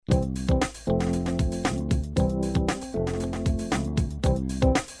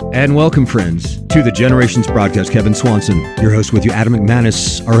And welcome, friends, to the Generations broadcast. Kevin Swanson, your host with you. Adam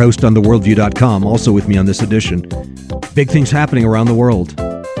McManus, our host on theworldview.com, also with me on this edition. Big things happening around the world.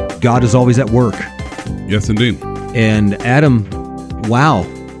 God is always at work. Yes, indeed. And Adam, wow,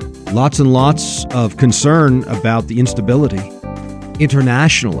 lots and lots of concern about the instability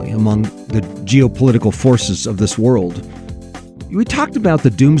internationally among the geopolitical forces of this world. We talked about the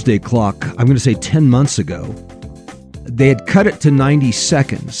Doomsday clock, I'm going to say 10 months ago. They had cut it to 90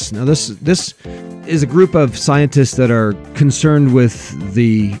 seconds. Now, this is a group of scientists that are concerned with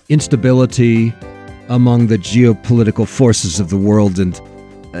the instability among the geopolitical forces of the world. And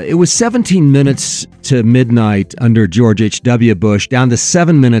it was 17 minutes to midnight under George H.W. Bush, down to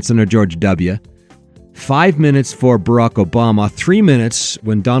 7 minutes under George W., 5 minutes for Barack Obama, 3 minutes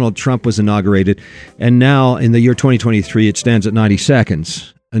when Donald Trump was inaugurated, and now in the year 2023, it stands at 90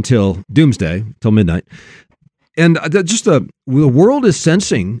 seconds until Doomsday, till midnight. And the world is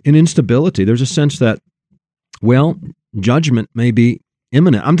sensing an instability. There's a sense that, well, judgment may be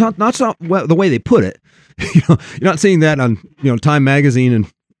imminent. I'm not the way they put it. You're not seeing that on Time Magazine and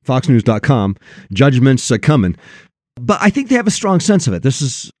FoxNews.com. Judgment's coming, but I think they have a strong sense of it. This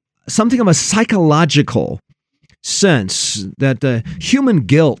is something of a psychological sense that human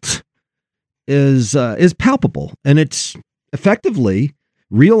guilt is palpable, and it's effectively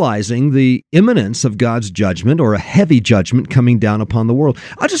realizing the imminence of God's judgment, or a heavy judgment coming down upon the world.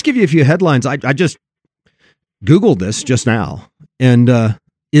 I'll just give you a few headlines. I just Googled this just now. And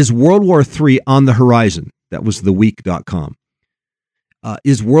is World War III on the horizon? That was theweek.com.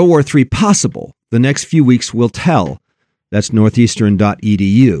 Is World War III possible? The next few weeks will tell. That's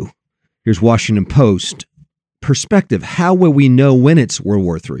northeastern.edu. Here's Washington Post. Perspective. How will we know when it's World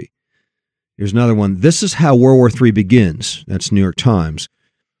War III? Here's another one. This is how World War III begins. That's New York Times.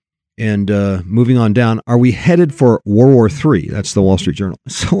 And moving on down, are we headed for World War III? That's the Wall Street Journal.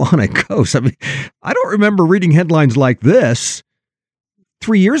 So on it goes. I mean, I don't remember reading headlines like this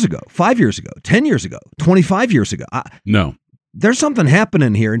 3 years ago, 5 years ago, 10 years ago, 25 years ago. No. There's something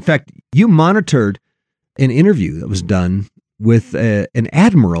happening here. In fact, you monitored an interview that was done with an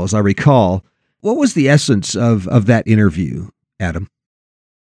admiral, as I recall. What was the essence of that interview, Adam?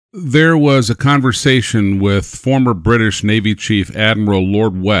 There was a conversation with former British Navy Chief Admiral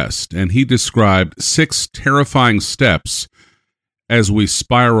Lord West, and he described 6 terrifying steps as we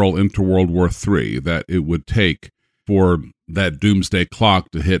spiral into World War III that it would take for that doomsday clock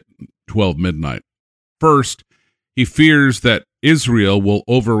to hit 12 midnight. First, he fears that Israel will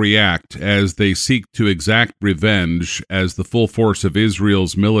overreact as they seek to exact revenge, as the full force of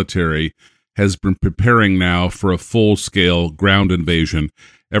Israel's military has been preparing now for a full-scale ground invasion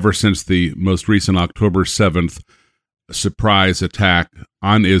ever since the most recent October 7th surprise attack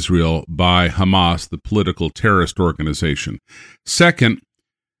on Israel by Hamas, the political terrorist organization. Second,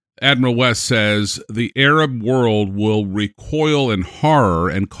 Admiral West says the Arab world will recoil in horror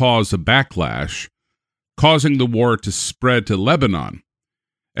and cause a backlash, causing the war to spread to Lebanon,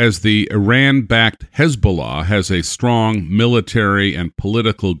 as the Iran-backed Hezbollah has a strong military and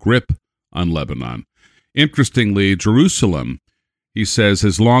political grip on Lebanon. Interestingly, Jerusalem, he says,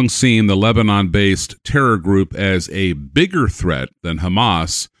 has long seen the Lebanon-based terror group as a bigger threat than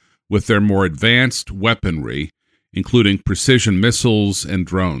Hamas, with their more advanced weaponry, including precision missiles and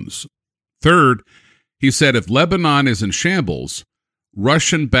drones. Third, he said if Lebanon is in shambles,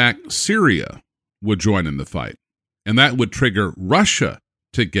 Russian-backed Syria would join in the fight, and that would trigger Russia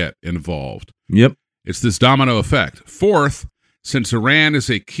to get involved. Yep. It's this domino effect. Fourth, since Iran is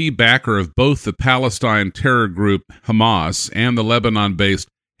a key backer of both the Palestine terror group Hamas and the Lebanon-based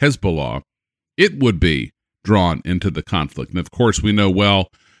Hezbollah, it would be drawn into the conflict. And of course, we know well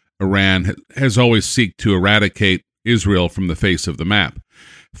Iran has always sought to eradicate Israel from the face of the map.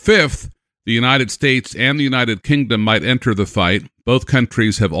 Fifth, the United States and the United Kingdom might enter the fight. Both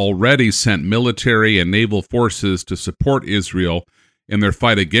countries have already sent military and naval forces to support Israel in their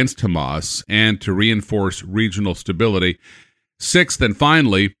fight against Hamas and to reinforce regional stability. Sixth, and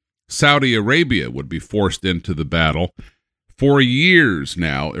finally, Saudi Arabia would be forced into the battle. For years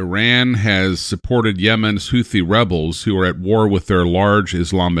now, Iran has supported Yemen's Houthi rebels who are at war with their large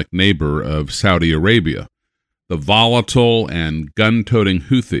Islamic neighbor of Saudi Arabia. The volatile and gun-toting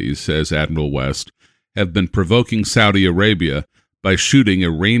Houthis, says Admiral West, have been provoking Saudi Arabia by shooting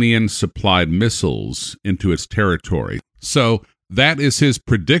Iranian-supplied missiles into its territory. So that is his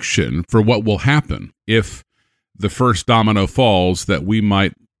prediction for what will happen if the first domino falls, that we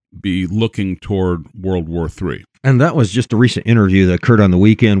might be looking toward World War III. And that was just a recent interview that occurred on the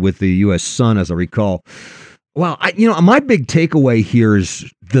weekend with the U.S. Sun, as I recall. Well, my big takeaway here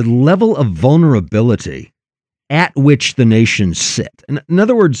is the level of vulnerability at which the nations sit. In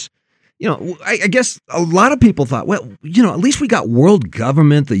other words, I guess a lot of people thought, well, at least we got world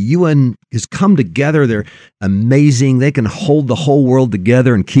government. The UN has come together. They're amazing. They can hold the whole world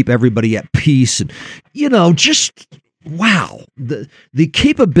together and keep everybody at peace. And, just wow. The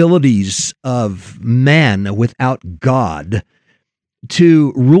capabilities of man without God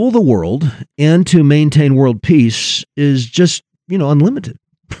to rule the world and to maintain world peace is just, unlimited.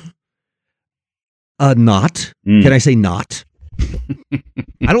 Not. Can I say not?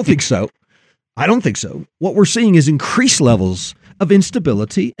 I don't think so. What we're seeing is increased levels of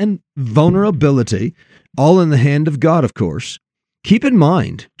instability and vulnerability, all in the hand of God, of course. Keep in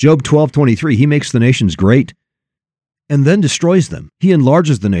mind, Job 12:23, he makes the nations great and then destroys them. He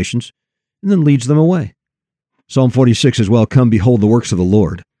enlarges the nations and then leads them away. Psalm 46 as well, come behold the works of the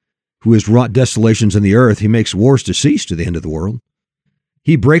Lord, who has wrought desolations in the earth. He makes wars to cease to the end of the world.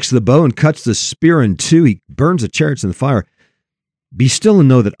 He breaks the bow and cuts the spear in two. He burns the chariots in the fire. Be still and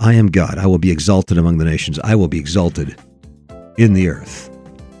know that I am God. I will be exalted among the nations. I will be exalted in the earth.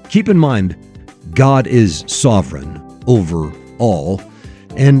 Keep in mind, God is sovereign over all.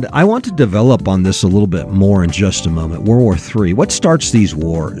 And I want to develop on this a little bit more in just a moment. World War III. What starts these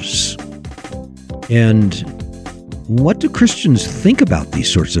wars? And what do Christians think about these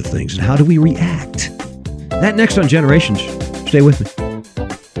sorts of things? And how do we react? That next on Generations. Stay with me.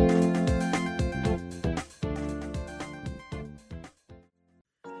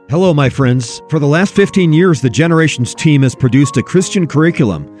 Hello, my friends. For the last 15 years, the Generations team has produced a Christian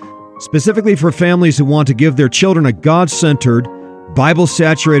curriculum specifically for families who want to give their children a God-centered,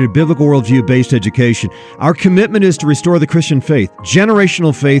 Bible-saturated, biblical worldview-based education. Our commitment is to restore the Christian faith,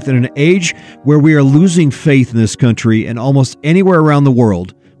 generational faith, in an age where we are losing faith in this country and almost anywhere around the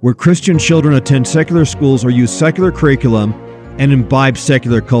world, where Christian children attend secular schools or use secular curriculum and imbibe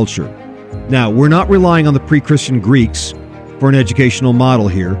secular culture. Now, we're not relying on the pre-Christian Greeks for an educational model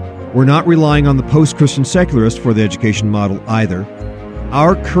here. We're not relying on the post-Christian secularists for the education model either.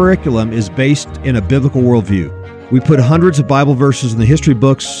 Our curriculum is based in a biblical worldview. We put hundreds of Bible verses in the history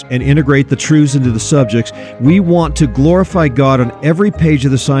books and integrate the truths into the subjects. We want to glorify God on every page of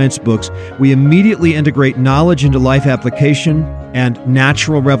the science books. We immediately integrate knowledge into life application and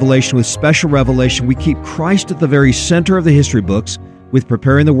natural revelation with special revelation. We keep Christ at the very center of the history books with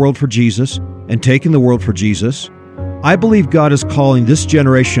preparing the world for Jesus and taking the world for Jesus. I believe God is calling this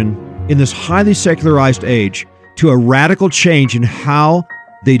generation in this highly secularized age to a radical change in how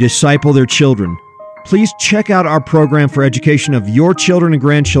they disciple their children. Please check out our program for education of your children and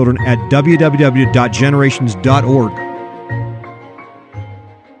grandchildren at www.generations.org.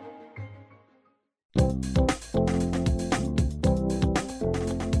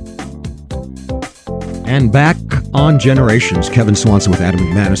 And back on Generations, Kevin Swanson with Adam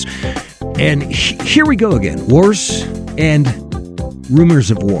McManus. And here we go again. Wars and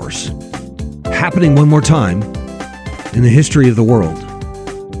rumors of wars happening one more time in the history of the world.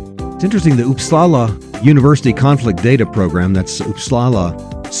 It's interesting, the Uppsala University Conflict Data Program, that's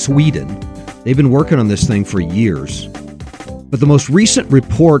Uppsala, Sweden, they've been working on this thing for years. But the most recent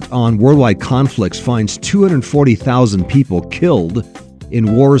report on worldwide conflicts finds 240,000 people killed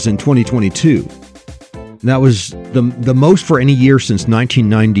in wars in 2022. And that was the most for any year since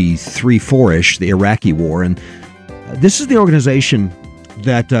 1993-4-ish, the Iraqi war. And this is the organization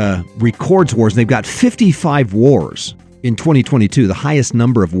that records wars. They've got 55 wars in 2022, the highest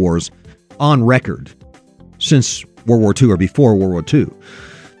number of wars on record since World War II or before World War II.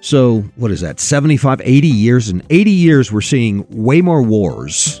 So what is that, 75, 80 years? In 80 years, we're seeing way more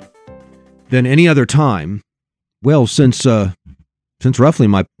wars than any other time, well, since roughly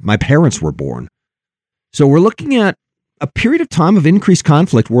my parents were born. So we're looking at a period of time of increased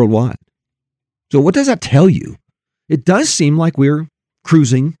conflict worldwide. So what does that tell you? It does seem like we're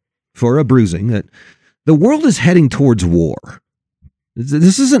cruising for a bruising, that the world is heading towards war.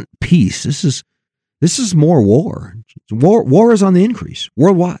 This isn't peace. This is more war. War is on the increase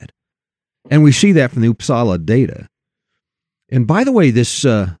worldwide. And we see that from the Uppsala data. And by the way, this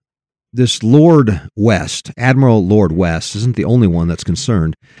Lord West, Admiral Lord West, isn't the only one that's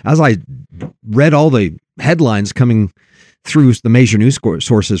concerned. As I read all the headlines coming through the major news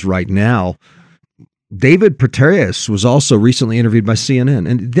sources right now, David Petraeus was also recently interviewed by CNN.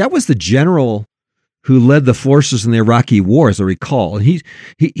 And that was the general who led the forces in the Iraqi war, as I recall. And he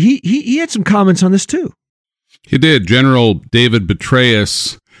had some comments on this too. He did. General David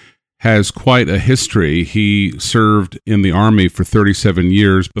Petraeus has quite a history. He served in the Army for 37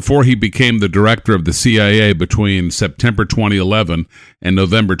 years before he became the director of the CIA between September 2011 and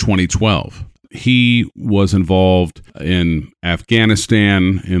November 2012. He was involved in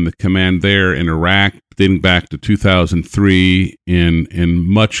Afghanistan, in the command there, in Iraq, dating back to 2003, in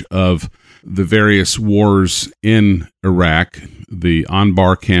much of the various wars in Iraq, the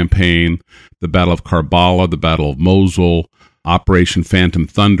Anbar campaign, the Battle of Karbala, the Battle of Mosul, Operation Phantom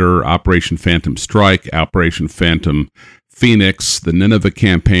Thunder, Operation Phantom Strike, Operation Phantom Phoenix, the Nineveh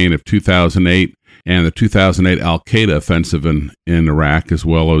campaign of 2008, and the 2008 al-Qaeda offensive in Iraq, as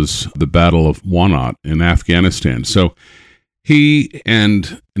well as the Battle of Wanat in Afghanistan. So he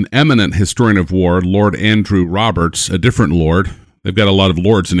and an eminent historian of war, Lord Andrew Roberts, a different lord. They've got a lot of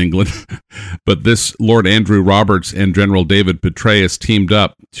lords in England, but this Lord Andrew Roberts and General David Petraeus teamed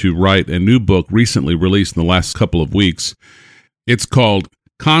up to write a new book recently released in the last couple of weeks. It's called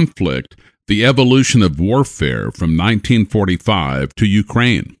Conflict, The Evolution of Warfare from 1945 to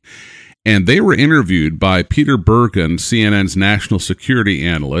Ukraine. And they were interviewed by Peter Bergen, CNN's national security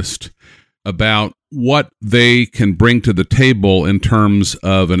analyst, about what they can bring to the table in terms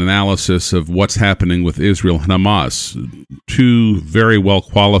of an analysis of what's happening with Israel and Hamas. Two very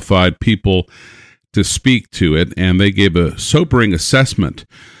well-qualified people to speak to it, and they gave a sobering assessment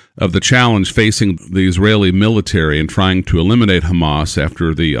of the challenge facing the Israeli military in trying to eliminate Hamas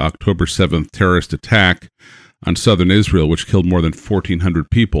after the October 7th terrorist attack on southern Israel, which killed more than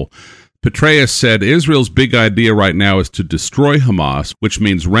 1,400 people. Petraeus said Israel's big idea right now is to destroy Hamas, which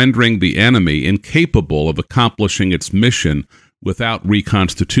means rendering the enemy incapable of accomplishing its mission without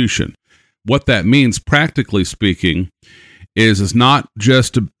reconstitution. What that means, practically speaking, is not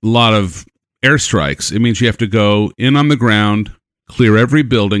just a lot of airstrikes. It means you have to go in on the ground, clear every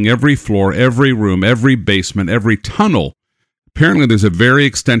building, every floor, every room, every basement, every tunnel. Apparently there's a very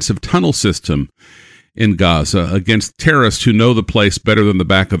extensive tunnel system in Gaza against terrorists who know the place better than the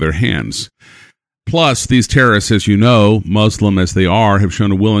back of their hands. Plus, these terrorists, as you know, Muslim as they are, have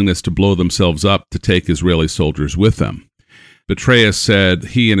shown a willingness to blow themselves up to take Israeli soldiers with them. Petraeus said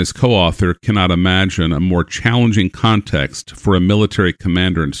he and his co-author cannot imagine a more challenging context for a military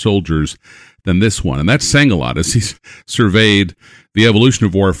commander and soldiers than this one. And that's saying a lot as he's surveyed the evolution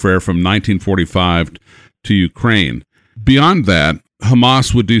of warfare from 1945 to Ukraine. Beyond that,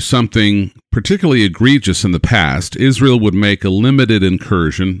 Hamas would do something particularly egregious in the past. Israel would make a limited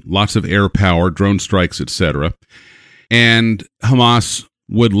incursion, lots of air power, drone strikes, etc. And Hamas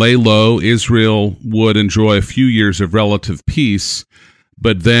would lay low. Israel would enjoy a few years of relative peace,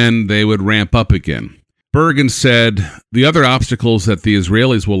 but then they would ramp up again. Bergen said the other obstacles that the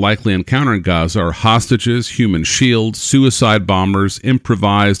Israelis will likely encounter in Gaza are hostages, human shields, suicide bombers,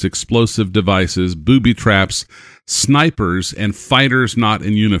 improvised explosive devices, booby traps, snipers, and fighters not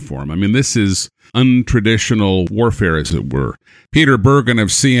in uniform. I mean, this is untraditional warfare, as it were. Peter Bergen of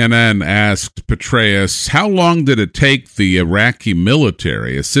CNN asked Petraeus, how long did it take the Iraqi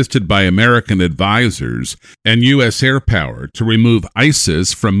military, assisted by American advisors and U.S. air power, to remove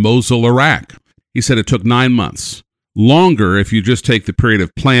ISIS from Mosul, Iraq? He said it took 9 months. Longer if you just take the period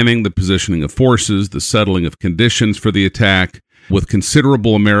of planning, the positioning of forces, the settling of conditions for the attack, with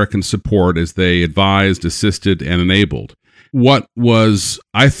considerable American support as they advised, assisted, and enabled. What was,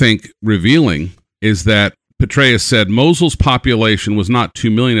 I think, revealing is that Petraeus said Mosul's population was not 2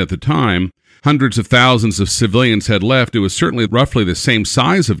 million at the time. Hundreds of thousands of civilians had left. It was certainly roughly the same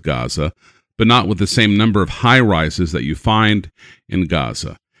size of Gaza, but not with the same number of high-rises that you find in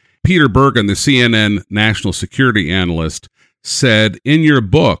Gaza. Peter Bergen, the CNN national security analyst, said, in your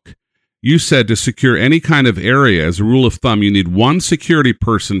book, you said to secure any kind of area, as a rule of thumb, you need one security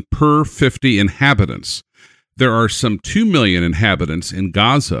person per 50 inhabitants. There are some 2 million inhabitants in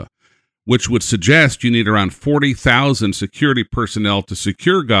Gaza, which would suggest you need around 40,000 security personnel to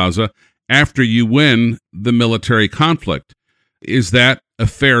secure Gaza after you win the military conflict. Is that a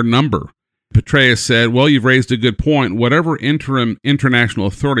fair number? Petraeus said, well, you've raised a good point. Whatever interim international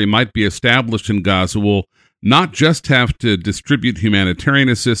authority might be established in Gaza will not just have to distribute humanitarian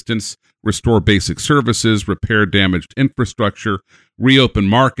assistance, restore basic services, repair damaged infrastructure, reopen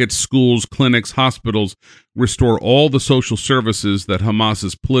markets, schools, clinics, hospitals, restore all the social services that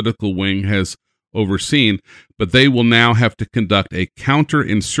Hamas's political wing has overseen, but they will now have to conduct a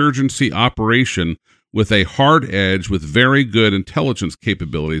counterinsurgency operation with a hard edge with very good intelligence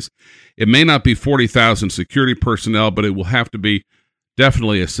capabilities. It may not be 40,000 security personnel, but it will have to be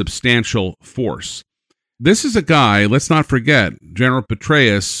definitely a substantial force. This is a guy, let's not forget, General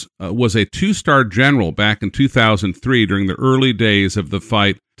Petraeus was a 2-star general back in 2003 during the early days of the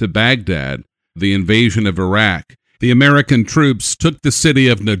fight to Baghdad, the invasion of Iraq. The American troops took the city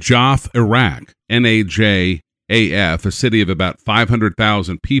of Najaf, Iraq, Najaf, a city of about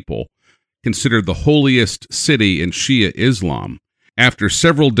 500,000 people, considered the holiest city in Shia Islam. After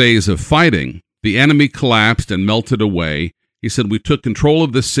several days of fighting, the enemy collapsed and melted away. He said, we took control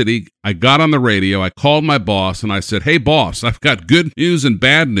of the city. I got on the radio. I called my boss and I said, hey, boss, I've got good news and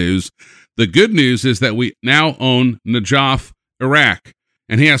bad news. The good news is that we now own Najaf, Iraq.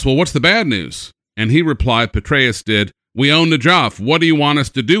 And he asked, well, what's the bad news? And he replied, Petraeus did, we own Najaf. What do you want us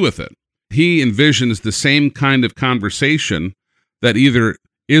to do with it? He envisions the same kind of conversation that either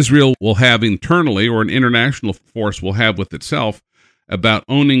Israel will have internally or an international force will have with itself about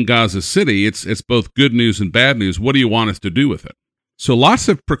owning Gaza City. It's both good news and bad news. What do you want us to do with it? So lots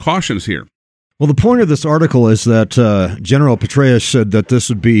of precautions here. Well, the point of this article is that General Petraeus said that this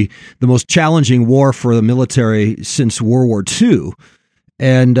would be the most challenging war for the military since World War II.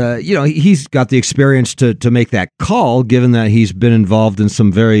 And, he's got the experience to make that call, given that he's been involved in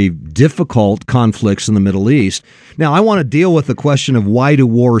some very difficult conflicts in the Middle East. Now, I want to deal with the question of why do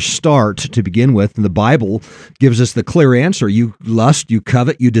wars start to begin with. And the Bible gives us the clear answer. You lust, you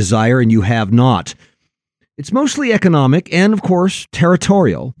covet, you desire, and you have not. It's mostly economic and, of course,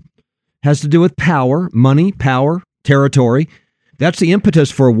 territorial. Has to do with power, money, power, territory. That's the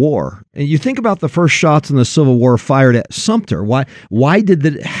impetus for a war. And you think about the first shots in the Civil War fired at Sumter. Why did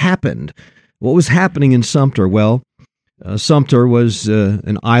that happen? What was happening in Sumter? Well, Sumter was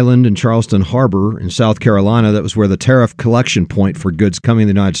an island in Charleston Harbor in South Carolina. That was where the tariff collection point for goods coming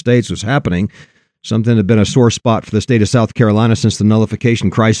to the United States was happening. Something that had been a sore spot for the state of South Carolina since the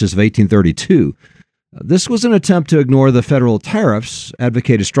nullification crisis of 1832. This was an attempt to ignore the federal tariffs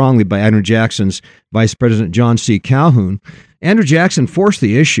advocated strongly by Andrew Jackson's Vice President John C. Calhoun. Andrew Jackson forced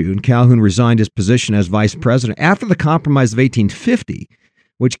the issue, and Calhoun resigned his position as vice president. After the Compromise of 1850,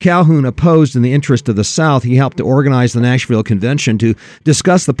 which Calhoun opposed in the interest of the South, he helped to organize the Nashville Convention to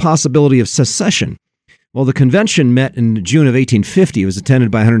discuss the possibility of secession. Well, the convention met in June of 1850. It was attended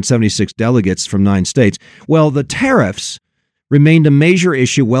by 176 delegates from 9 states. Well, the tariffs remained a major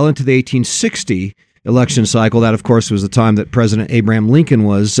issue well into the 1860 election cycle. That, of course, was the time that President Abraham Lincoln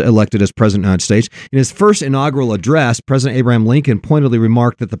was elected as president of the United States. In his first inaugural address, President Abraham Lincoln pointedly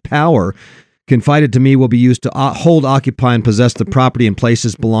remarked that the power confided to me will be used to hold, occupy, and possess the property and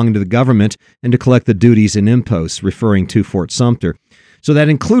places belonging to the government and to collect the duties and imposts, referring to Fort Sumter. So that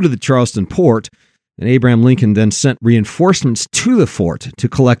included the Charleston port, and Abraham Lincoln then sent reinforcements to the fort to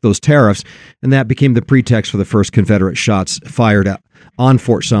collect those tariffs, and that became the pretext for the first Confederate shots fired on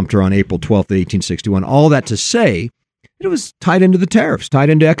Fort Sumter on April 12th, 1861. All that to say, it was tied into the tariffs, tied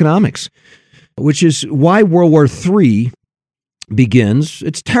into economics, which is why World War III begins.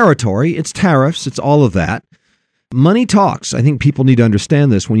 It's territory, it's tariffs, it's all of that. Money talks. I think people need to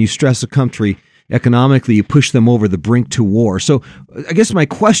understand this. When you stress a country economically, you push them over the brink to war. So I guess my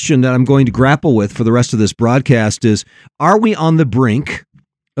question that I'm going to grapple with for the rest of this broadcast is, are we on the brink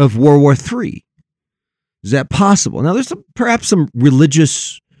of World War III? Is that possible? Now, there's perhaps some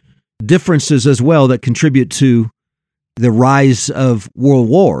religious differences as well that contribute to the rise of world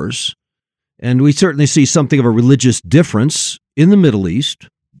wars. And we certainly see something of a religious difference in the Middle East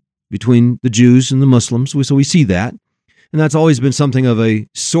between the Jews and the Muslims. So we see that. And that's always been something of a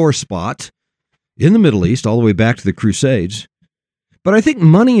sore spot in the Middle East, all the way back to the Crusades. But I think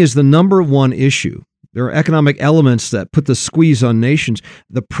money is the number one issue. There are economic elements that put the squeeze on nations.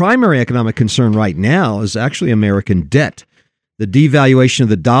 The primary economic concern right now is actually American debt. The devaluation of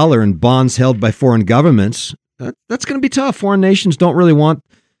the dollar and bonds held by foreign governments, that's going to be tough. Foreign nations don't really want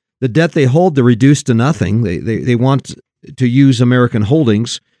the debt they hold to reduce to nothing. They want to use American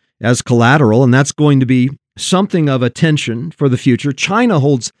holdings as collateral, and that's going to be something of a tension for the future. China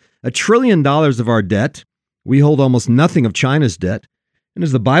holds $1 trillion of our debt. We hold almost nothing of China's debt. And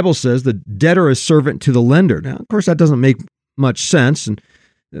as the Bible says, the debtor is servant to the lender. Now, of course, that doesn't make much sense, and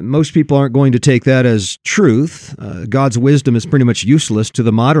most people aren't going to take that as truth. God's wisdom is pretty much useless to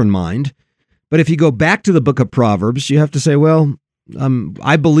the modern mind. But if you go back to the book of Proverbs, you have to say, well,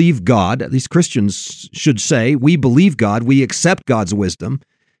 I believe God. At least Christians should say, we believe God. We accept God's wisdom.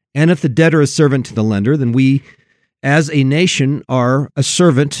 And if the debtor is servant to the lender, then we, as a nation, are a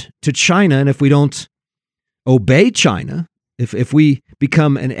servant to China. And if we don't obey China, if we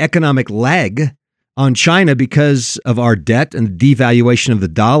become an economic lag on China because of our debt and the devaluation of the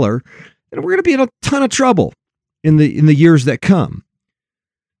dollar, then we're going to be in a ton of trouble in the years that come.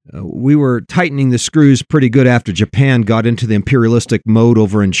 We were tightening the screws pretty good after Japan got into the imperialistic mode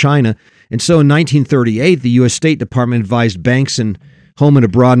over in China. And so in 1938, the U.S. State Department advised banks in home and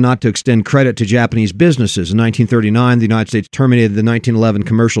abroad not to extend credit to Japanese businesses. In 1939, the United States terminated the 1911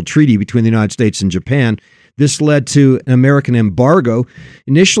 commercial treaty between the United States and Japan. This led to an American embargo,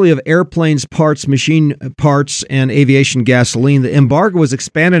 initially of airplanes, parts, machine parts, and aviation gasoline. The embargo was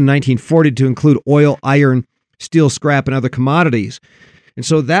expanded in 1940 to include oil, iron, steel, scrap, and other commodities. And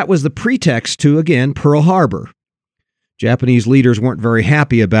so that was the pretext to, again, Pearl Harbor. Japanese leaders weren't very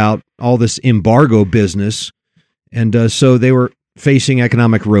happy about all this embargo business, and so they were facing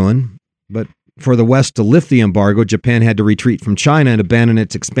economic ruin. But for the West to lift the embargo, Japan had to retreat from China and abandon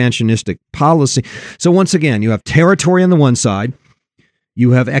its expansionistic policy. So once again, you have territory on the one side,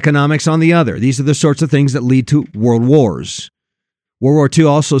 you have economics on the other. These are the sorts of things that lead to world wars. World War II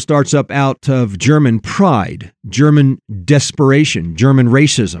also starts up out of German pride, German desperation, German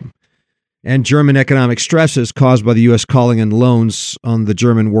racism, and German economic stresses caused by the U.S. calling in loans on the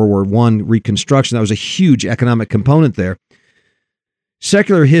German World War I reconstruction. That was a huge economic component there.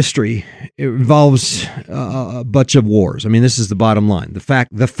 Secular history involves a bunch of wars. I mean, this is the bottom line. The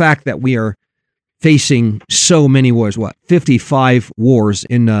fact that we are facing so many wars, 55 wars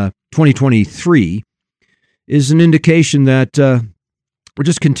in 2023, is an indication that we're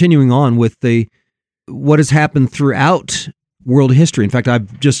just continuing on with what has happened throughout world history. In fact,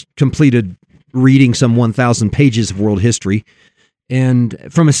 I've just completed reading some 1,000 pages of world history. And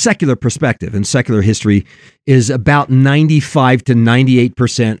from a secular perspective, and secular history is about 95 to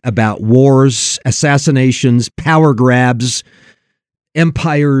 98% about wars, assassinations, power grabs,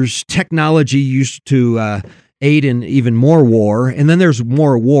 empires, technology used to aid in even more war. And then there's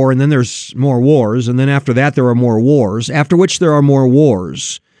more war, and then there's more wars. And then after that, there are more wars, after which there are more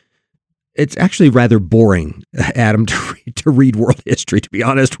wars. It's actually rather boring, Adam, to read world history, to be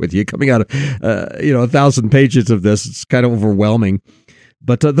honest with you. Coming out of 1,000 pages of this, it's kind of overwhelming.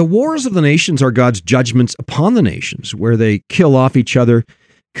 But the wars of the nations are God's judgments upon the nations, where they kill off each other,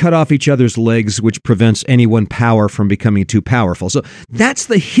 cut off each other's legs, which prevents any one power from becoming too powerful. So that's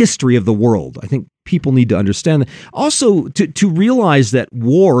the history of the world. I think people need to understand that. Also, to realize that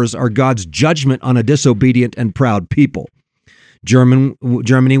wars are God's judgment on a disobedient and proud people.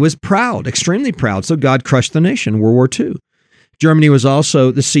 Germany was proud, extremely proud, so God crushed the nation in World War II. Germany was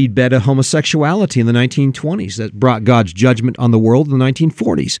also the seedbed of homosexuality in the 1920s that brought God's judgment on the world in the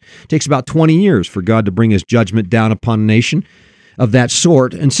 1940s. It takes about 20 years for God to bring his judgment down upon a nation of that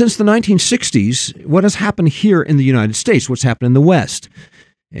sort. And since the 1960s, what has happened here in the United States, what's happened in the West?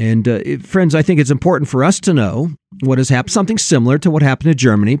 And friends, I think it's important for us to know what has happened, something similar to what happened to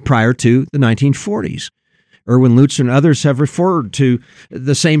Germany prior to the 1940s. Erwin Lutz and others have referred to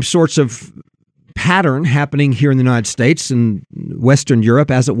the same sorts of pattern happening here in the United States and Western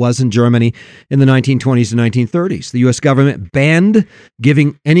Europe as it was in Germany in the 1920s and 1930s. The U.S. government banned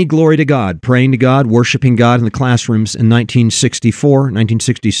giving any glory to God, praying to God, worshiping God in the classrooms in 1964,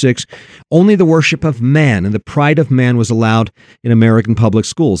 1966. Only the worship of man and the pride of man was allowed in American public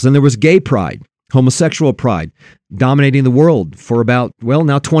schools. Then there was gay pride, homosexual pride, dominating the world for about,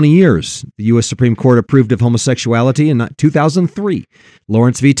 now 20 years. The U.S. Supreme Court approved of homosexuality in 2003.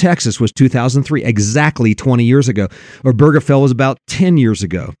 Lawrence v. Texas was 2003, exactly 20 years ago. Or Obergefell was about 10 years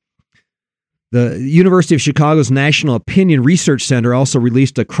ago. The University of Chicago's National Opinion Research Center also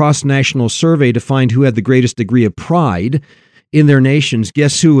released a cross-national survey to find who had the greatest degree of pride in their nations.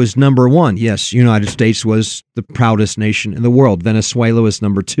 Guess who was number one? Yes, United States was the proudest nation in the world. Venezuela was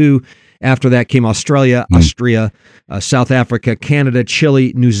number two. After that came Australia, Austria, South Africa, Canada,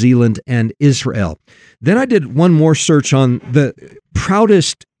 Chile, New Zealand, and Israel. Then I did one more search on the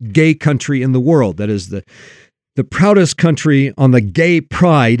proudest gay country in the world. That is the proudest country on the gay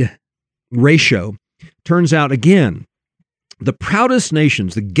pride ratio. Turns out, again, the proudest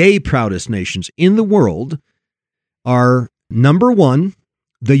nations, the gay proudest nations in the world are number one,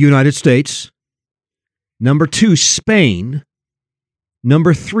 the United States, number two, Spain,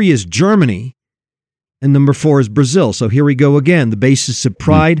 number three is Germany, and number four is Brazil. So here we go again, the basis of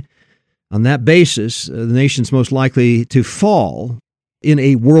pride. On that basis, the nations most likely to fall in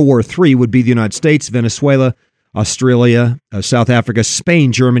a World War III would be the United States, Venezuela, Australia, South Africa,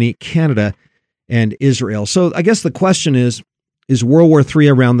 Spain, Germany, Canada, and Israel. So I guess the question is World War III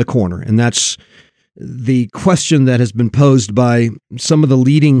around the corner? And that's the question that has been posed by some of the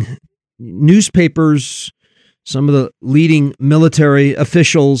leading newspapers, some of the leading military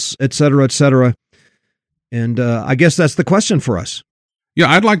officials, et cetera, et cetera. And I guess that's the question for us. Yeah,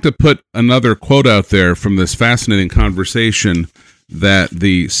 I'd like to put another quote out there from this fascinating conversation that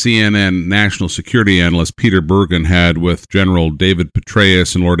the CNN national security analyst Peter Bergen had with General David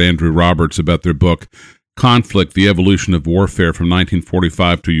Petraeus and Lord Andrew Roberts about their book, Conflict, The Evolution of Warfare from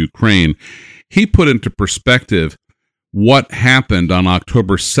 1945 to Ukraine. He put into perspective what happened on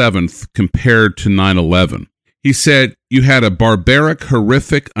October 7th compared to 9/11. He said, you had a barbaric,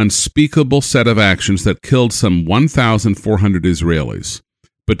 horrific, unspeakable set of actions that killed some 1,400 Israelis.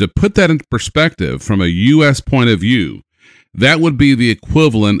 But to put that into perspective from a U.S. point of view, That would be the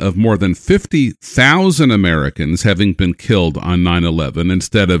equivalent of more than 50,000 Americans having been killed on 9/11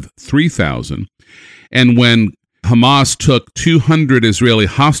 instead of 3,000. And when Hamas took 200 Israeli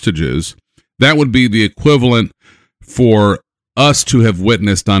hostages, that would be the equivalent for us to have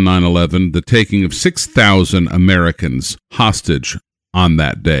witnessed on 9/11 the taking of 6,000 Americans hostage on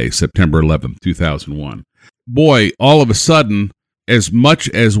that day, September 11th, 2001. Boy, all of a sudden, as much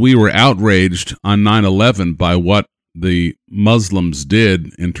as we were outraged on 9/11 by what the Muslims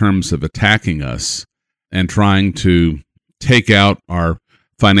did in terms of attacking us and trying to take out our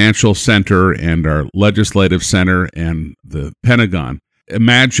financial center and our legislative center and the Pentagon,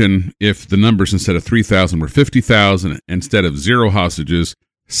 imagine if the numbers instead of 3,000 were 50,000, instead of 0 hostages,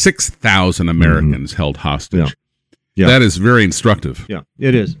 6,000 Americans held hostage. Yeah. Yeah. That is very instructive. Yeah,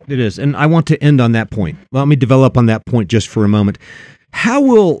 it is. It is. And I want to end on that point. Let me develop on that point just for a moment. How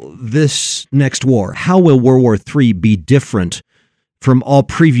will this next war, how will World War III be different from all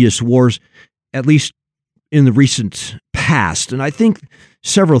previous wars, at least in the recent past? And I think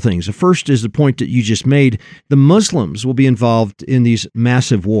several things. The first is the point that you just made. The Muslims will be involved in these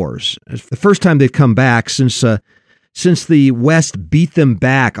massive wars. It's the first time they've come back since the West beat them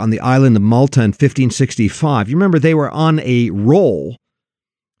back on the island of Malta in 1565. You remember they were on a roll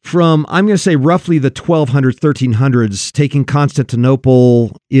from, I'm going to say, roughly the 1200s, 1300s, taking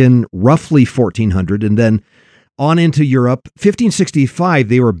Constantinople in roughly 1400, and then on into Europe. 1565,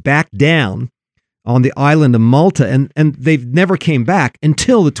 they were back down on the island of Malta, and they've never came back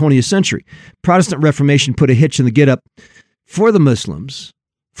until the 20th century. Protestant Reformation put a hitch in the get-up for the Muslims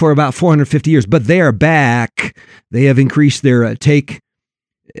for about 450 years, but they are back. They have increased their take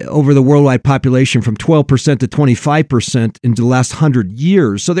over the worldwide population from 12% to 25% in the last 100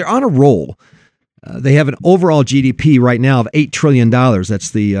 years. So they're on a roll. They have an overall GDP right now of $8 trillion.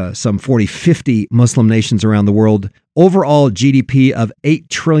 That's the some 50 Muslim nations around the world. Overall GDP of $8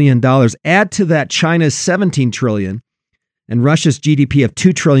 trillion. Add to that China's $17 trillion and Russia's GDP of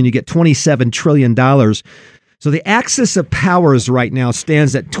 $2 trillion, you get $27 trillion. So the axis of powers right now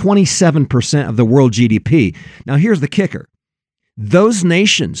stands at 27% of the world GDP. Now here's the kicker. Those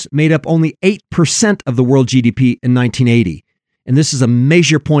nations made up only 8% of the world GDP in 1980. And this is a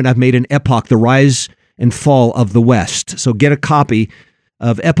major point I've made in Epoch, The Rise and Fall of the West. So get a copy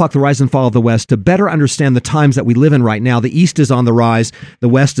of Epoch, The Rise and Fall of the West to better understand the times that we live in right now. The East is on the rise. The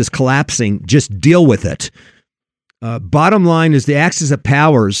West is collapsing. Just deal with it. Bottom line is the axis of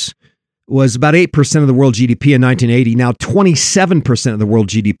powers was about 8% of the world GDP in 1980. Now 27% of the world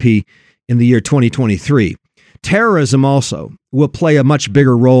GDP in the year 2023. Terrorism also will play a much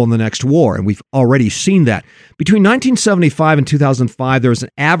bigger role in the next war, and we've already seen that. Between 1975 and 2005, there was an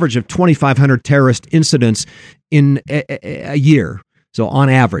average of 2,500 terrorist incidents in a year. So on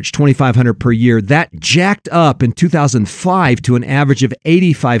average, 2,500 per year. That jacked up in 2005 to an average of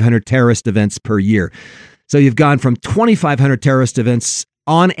 8,500 terrorist events per year. So you've gone from 2,500 terrorist events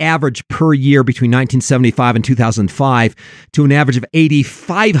on average per year between 1975 and 2005 to an average of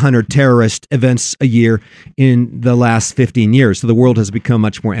 8,500 terrorist events a year in the last 15 years. So the world has become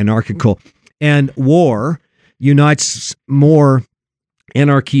much more anarchical. And war unites more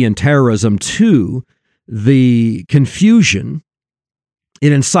anarchy and terrorism to the confusion.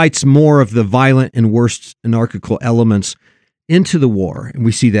 It incites more of the violent and worst anarchical elements into the war, and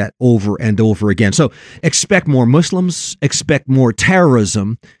we see that over and over again. So expect more Muslims, expect more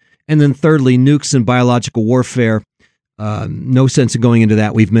terrorism, and then thirdly, nukes and biological warfare. No sense in going into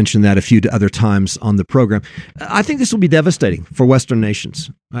that. We've mentioned that a few other times on the program. I think this will be devastating for Western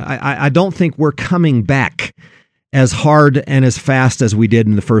nations. I don't think we're coming back as hard and as fast as we did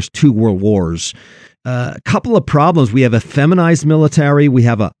in the first two world wars. A couple of problems. We have a feminized military. We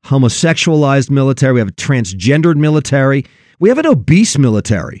have a homosexualized military. We have a transgendered military. We have an obese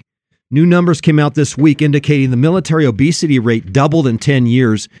military. New numbers came out this week indicating the military obesity rate doubled in 10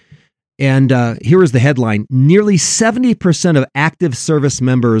 years. And here is the headline. Nearly 70% of active service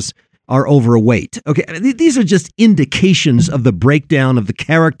members are overweight. Okay, these are just indications of the breakdown of the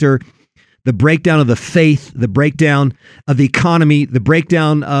character, the breakdown of the faith, the breakdown of the economy, the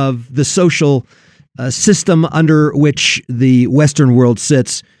breakdown of the social system under which the Western world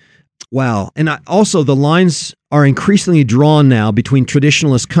sits. Wow. And also the lines are increasingly drawn now between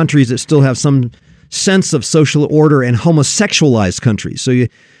traditionalist countries that still have some sense of social order and homosexualized countries. So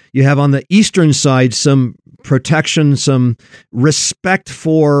you have on the eastern side some protection, some respect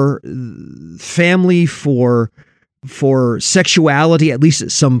for family, for sexuality, at least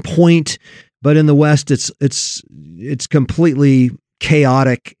at some point. But in the West, it's completely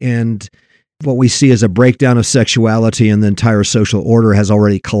chaotic, and what we see is a breakdown of sexuality, and the entire social order has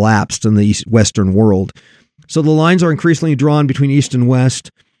already collapsed in the Western world. So the lines are increasingly drawn between East and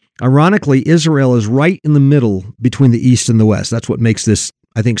West. Ironically, Israel is right in the middle between the East and the West. That's what makes this,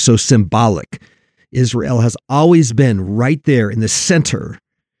 I think, so symbolic. Israel has always been right there in the center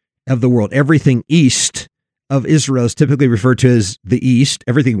of the world. Everything east of Israel is typically referred to as the East.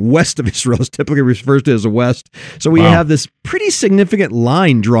 Everything west of Israel is typically referred to as the West. So we have this pretty significant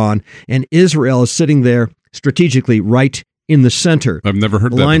line drawn, and Israel is sitting there strategically right in the center. I've never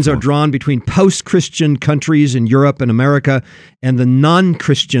heard that The lines before. are drawn between post-Christian countries in Europe and America and the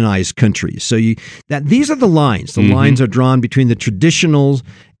non-Christianized countries. So these are the lines. The lines are drawn between the traditionals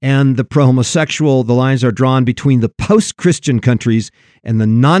and the pro-homosexual. The lines are drawn between the post-Christian countries and the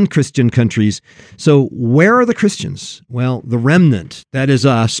non-Christian countries. So where are the Christians? Well, the remnant, that is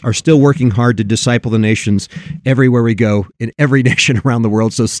us, are still working hard to disciple the nations everywhere we go, in every nation around the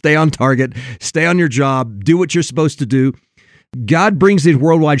world. So stay on target, stay on your job, do what you're supposed to do. God brings these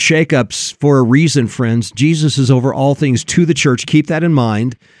worldwide shakeups for a reason, friends. Jesus is over all things to the church. Keep that in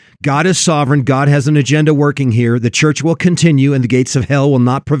mind. God is sovereign. God has an agenda working here. The church will continue, and the gates of hell will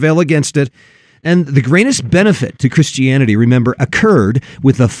not prevail against it. And the greatest benefit to Christianity, remember, occurred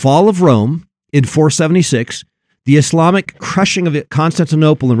with the fall of Rome in 476, the Islamic crushing of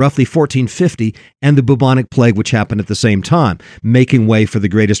Constantinople in roughly 1450, and the bubonic plague, which happened at the same time, making way for the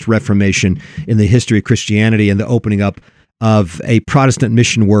greatest Reformation in the history of Christianity and the opening up of a Protestant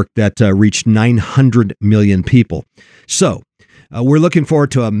mission work that reached 900 million people. So we're looking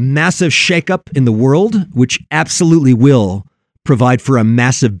forward to a massive shakeup in the world, which absolutely will provide for a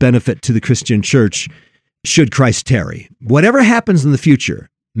massive benefit to the Christian church should Christ tarry. Whatever happens in the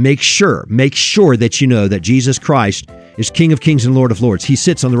future, make sure that you know that Jesus Christ is King of Kings and Lord of Lords. He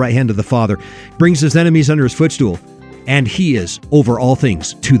sits on the right hand of the Father, brings his enemies under his footstool, and he is over all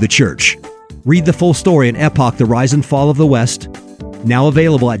things to the church. Read the full story in Epoch, The Rise and Fall of the West, now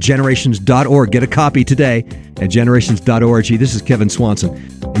available at generations.org. Get a copy today at generations.org. This is Kevin Swanson,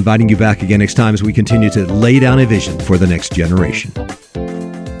 inviting you back again next time as we continue to lay down a vision for the next generation.